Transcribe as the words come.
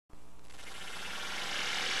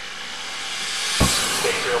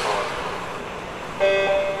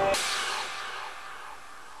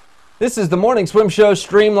This is the Morning Swim Show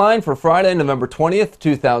Streamlined for Friday, November 20th,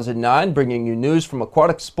 2009, bringing you news from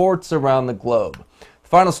aquatic sports around the globe. The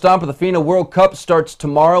final stop of the FINA World Cup starts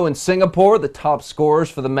tomorrow in Singapore. The top scorers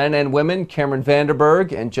for the men and women, Cameron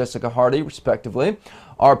Vanderberg and Jessica Hardy, respectively,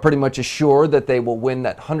 are pretty much assured that they will win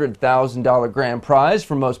that $100,000 grand prize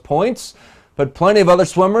for most points. But plenty of other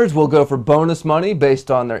swimmers will go for bonus money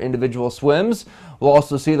based on their individual swims. We'll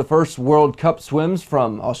also see the first World Cup swims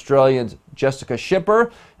from Australians Jessica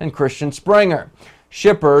Schipper and Christian Sprenger.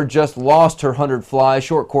 Schipper just lost her 100 fly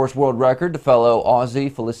short course world record to fellow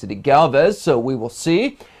Aussie Felicity Galvez, so we will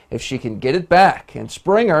see if she can get it back. And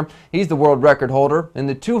Sprenger, he's the world record holder in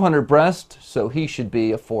the 200 breast, so he should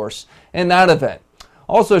be a force in that event.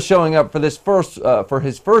 Also showing up for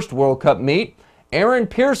his first World Cup meet, Aaron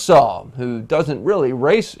Pearsall, who doesn't really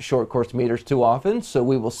race short course meters too often, so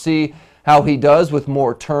we will see how he does with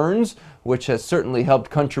more turns, which has certainly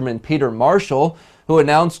helped countryman Peter Marshall, who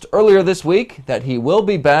announced earlier this week that he will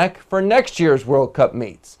be back for next year's World Cup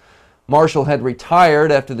meets. Marshall had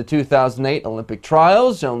retired after the 2008 Olympic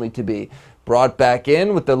trials, only to be brought back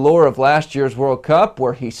in with the lure of last year's World Cup,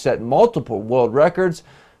 where he set multiple world records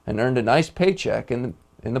and earned a nice paycheck in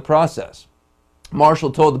the process.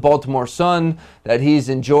 Marshall told the Baltimore Sun that he's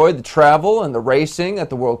enjoyed the travel and the racing that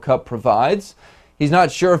the World Cup provides. He's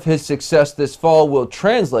not sure if his success this fall will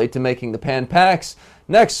translate to making the Pan Pacs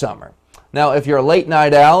next summer. Now, if you're a late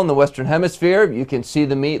night owl in the Western Hemisphere, you can see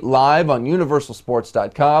the meet live on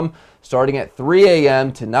universalsports.com starting at 3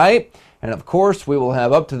 a.m. tonight. And of course, we will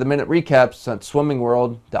have up-to-the-minute recaps on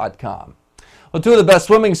swimmingworld.com. Well, two of the best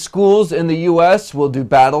swimming schools in the U.S. will do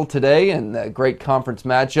battle today in the great conference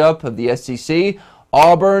matchup of the SEC.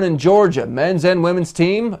 Auburn and Georgia, men's and women's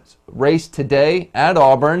team, race today at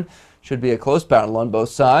Auburn. Should be a close battle on both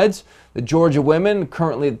sides. The Georgia women,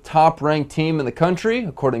 currently the top-ranked team in the country,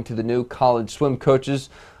 according to the new College Swim Coaches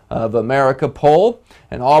of America poll.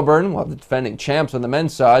 And Auburn, well, the defending champs on the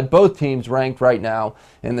men's side, both teams ranked right now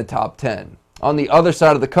in the top 10. On the other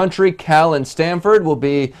side of the country, Cal and Stanford will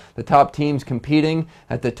be the top teams competing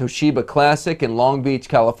at the Toshiba Classic in Long Beach,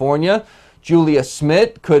 California. Julia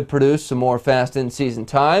Smith could produce some more fast in-season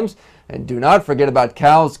times. And do not forget about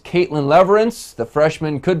Cal's Caitlin Leverance. The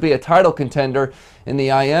freshman could be a title contender in the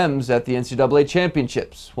IMs at the NCAA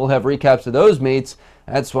Championships. We'll have recaps of those meets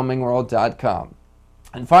at swimmingworld.com.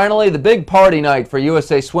 And finally, the big party night for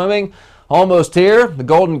USA Swimming. Almost here. The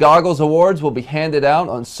Golden Goggles Awards will be handed out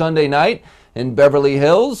on Sunday night in Beverly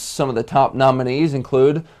Hills. Some of the top nominees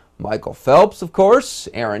include Michael Phelps, of course,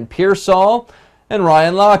 Aaron Pearsall, and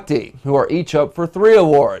Ryan Lochte, who are each up for 3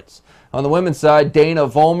 awards. On the women's side, Dana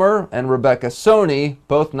Vollmer and Rebecca Soni,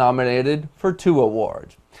 both nominated for 2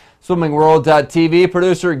 awards. SwimmingWorld.tv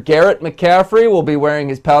producer Garrett McCaffrey will be wearing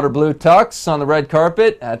his powder blue tux on the red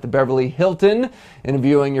carpet at the Beverly Hilton,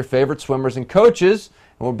 interviewing your favorite swimmers and coaches,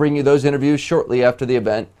 and we'll bring you those interviews shortly after the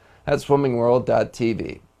event at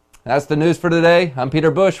SwimmingWorld.tv. That's the news for today. I'm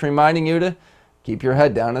Peter Bush, reminding you to keep your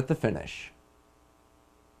head down at the finish.